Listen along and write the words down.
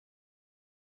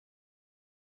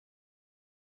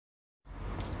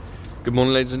Good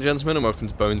morning ladies and gentlemen, and welcome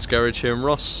to Bowen's Garage here in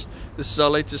Ross. This is our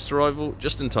latest arrival,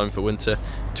 just in time for winter,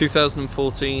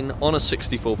 2014 on a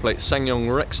 64 plate Ssangyong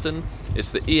Rexton. It's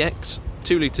the EX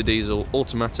 2 litre diesel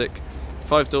automatic,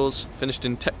 5 doors, finished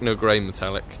in Techno grey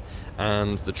metallic,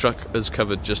 and the truck has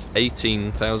covered just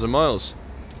 18,000 miles.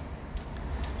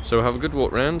 So we'll have a good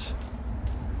walk round.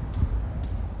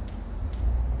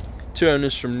 2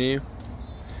 owners from new,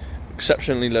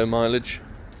 exceptionally low mileage,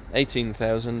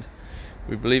 18,000.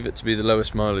 We believe it to be the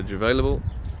lowest mileage available.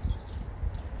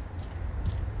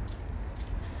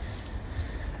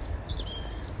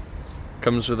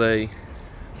 Comes with a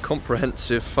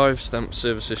comprehensive 5-stamp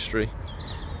service history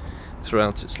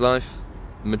throughout its life,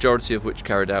 the majority of which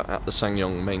carried out at the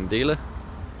Ssangyong main dealer.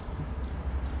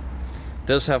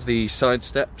 Does have the side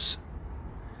steps,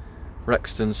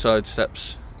 Rexton side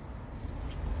steps,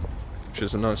 which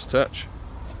is a nice touch.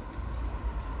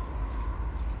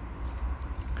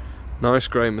 Nice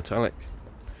grey metallic,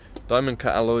 diamond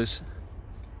cut alloys,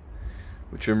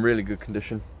 which are in really good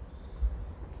condition.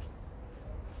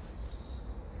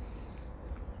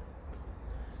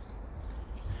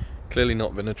 Clearly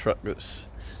not been a truck that's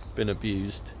been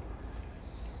abused,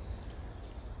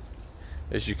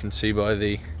 as you can see by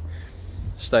the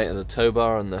state of the tow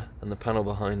bar and the panel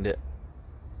behind it.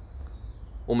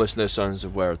 Almost no signs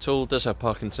of wear at all. Does have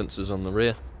parking sensors on the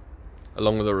rear,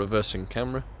 along with a reversing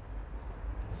camera.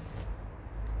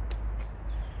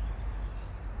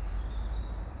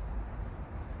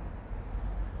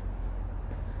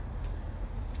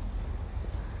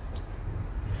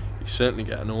 You certainly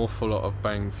get an awful lot of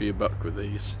bang for your buck with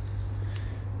these.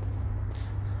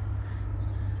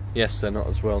 Yes, they're not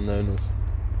as well known as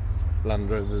Land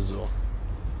Rovers or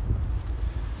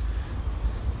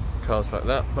cars like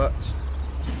that, but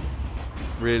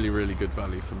really, really good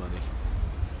value for money.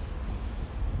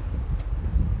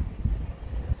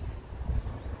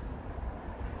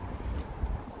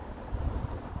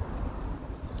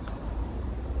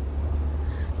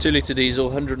 Two-litre diesel,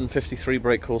 153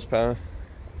 brake horsepower.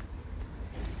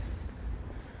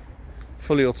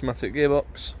 Fully automatic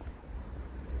gearbox,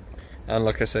 and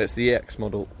like I say, it's the EX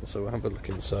model, so we'll have a look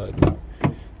inside,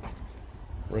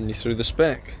 run you through the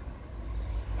spec.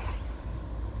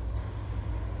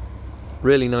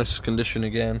 Really nice condition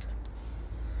again.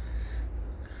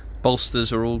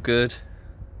 Bolsters are all good,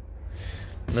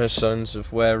 no signs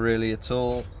of wear really at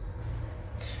all.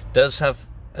 Does have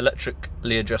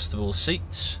electrically adjustable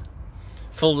seats,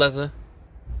 full leather.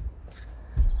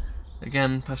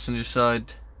 Again, passenger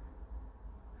side,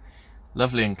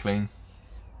 lovely and clean.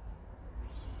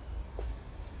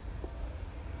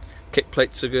 Kick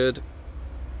plates are good.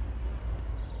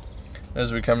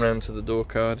 As we come round to the door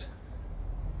card,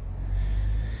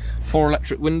 4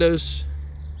 electric windows,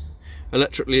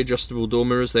 electrically adjustable door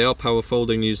mirrors. They are power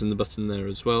folding using the button there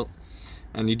as well,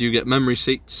 and you do get memory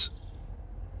seats,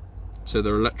 so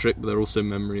they're electric but they're also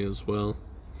memory as well.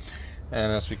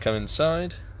 And as we come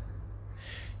inside,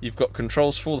 you've got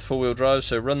controls for the 4-wheel drive,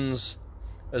 so runs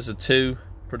as a 2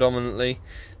 predominantly,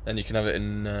 then you can have it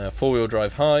in 4-wheel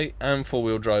drive high and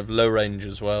 4-wheel drive low range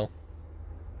as well.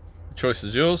 The choice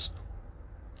is yours.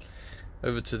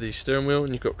 Over to the steering wheel,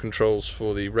 and you've got controls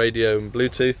for the radio and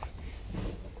Bluetooth,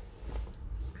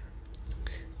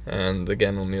 and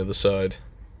again on the other side.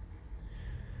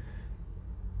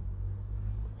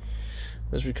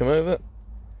 As we come over,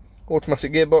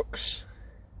 automatic gearbox,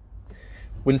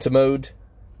 winter mode,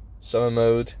 summer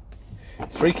mode.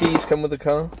 3 keys come with the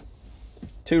car,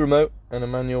 2 remote and a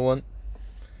manual one,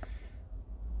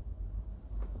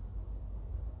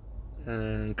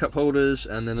 and cup holders,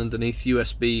 and then underneath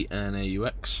USB and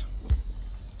AUX.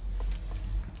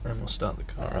 And we'll start the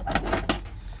car up.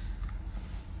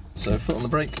 So foot on the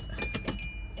brake.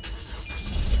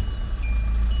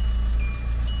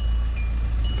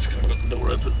 Just 'cause I've got the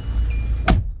door open.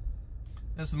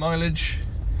 There's the mileage,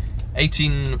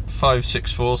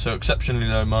 18,564, so exceptionally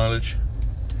low mileage.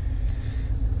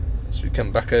 So we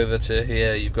come back over to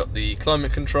here, you've got the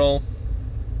climate control,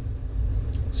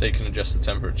 so you can adjust the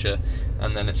temperature,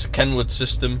 and then it's a Kenwood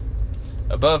system.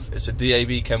 Above, it's a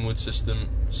DAB Kenwood system,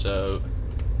 so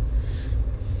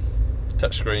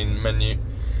touchscreen menu.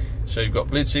 So you've got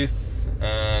Bluetooth,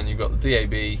 and you've got the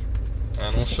DAB,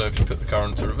 and also if you put the car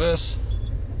into reverse,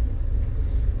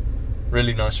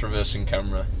 really nice reversing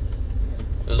camera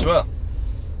as well.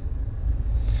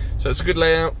 So it's a good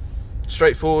layout,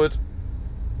 straightforward.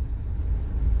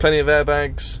 Plenty of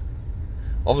airbags,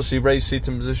 obviously raised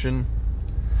seating position.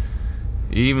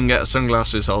 You even get a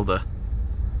sunglasses holder.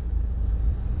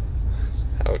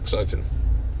 How exciting.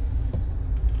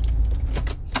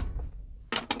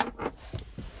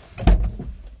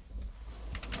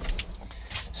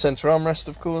 centre armrest,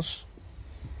 of course.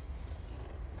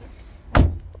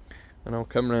 And I'll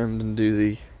come round and do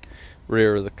the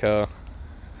rear of the car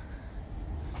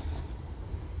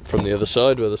from the other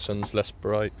side where the sun's less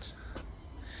bright.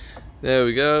 There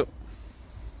we go.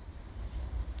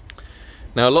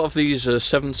 Now, a lot of these are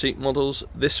 7-seat models.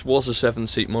 This was a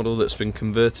 7-seat model that's been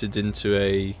converted into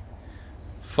a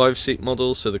 5-seat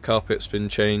model, so the carpet's been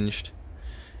changed.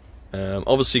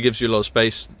 Obviously gives you a lot of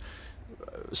space,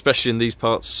 especially in these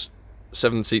parts.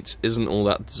 7 seats isn't all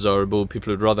that desirable.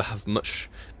 People would rather have much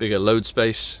bigger load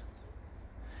space,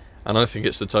 and I think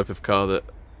it's the type of car that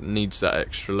needs that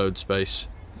extra load space.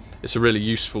 It's a really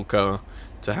useful car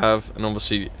to have, and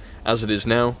obviously as it is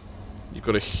now, you've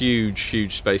got a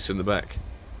huge space in the back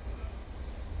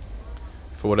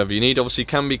for whatever you need. Obviously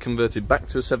can be converted back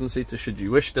to a 7-seater should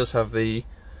you wish. It does have the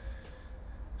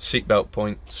seatbelt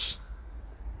points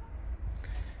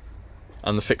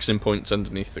and the fixing points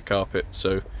underneath the carpet,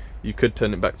 so you could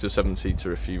turn it back to a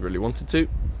 7-seater if you really wanted to,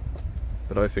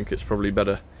 but I think it's probably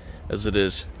better as it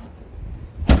is.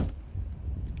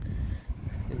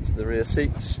 Into the rear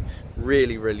seats,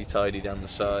 really tidy down the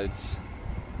sides.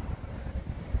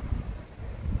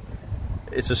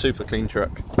 It's a super clean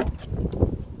truck.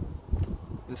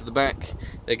 Into the back,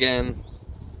 again,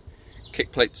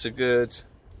 kick plates are good,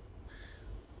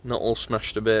 not all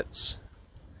smashed to bits.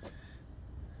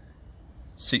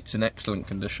 Seats in excellent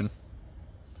condition.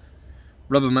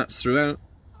 Rubber mats throughout.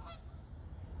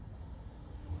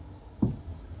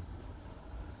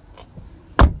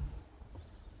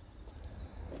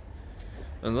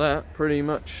 And that pretty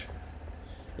much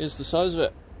is the size of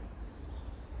it.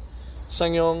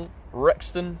 Ssangyong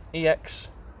Rexton EX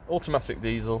automatic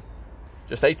diesel,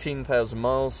 just 18,000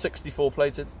 miles, 64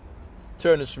 plated,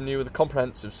 2 owners from new with a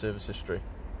comprehensive service history.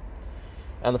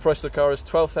 And the price of the car is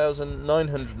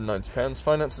 £12,990.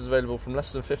 Finance is available from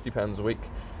less than £50 a week,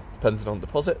 depending on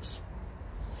deposits.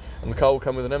 And the car will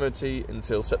come with an MOT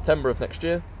until September of next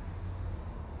year,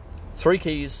 3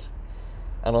 keys,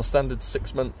 and our standard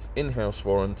 6-month in-house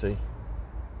warranty.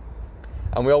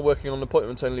 And we are working on an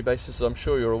appointment only basis, as I'm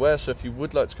sure you're aware, so if you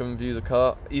would like to come and view the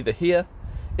car, either here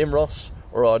in Ross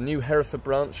or our new Hereford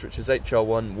branch, which is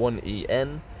HR1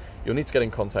 1EN, you'll need to get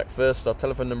in contact first. Our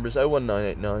telephone number is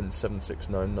 01989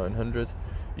 769 900.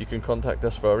 You can contact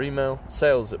us via our email,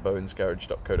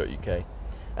 sales@bowensgarage.co.uk.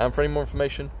 And for any more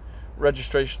information,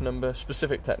 registration number,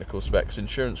 specific technical specs,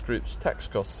 insurance groups, tax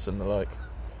costs and the like,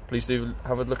 please do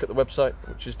have a look at the website,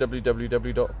 which is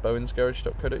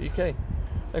www.bowensgarage.co.uk.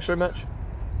 Thanks very much.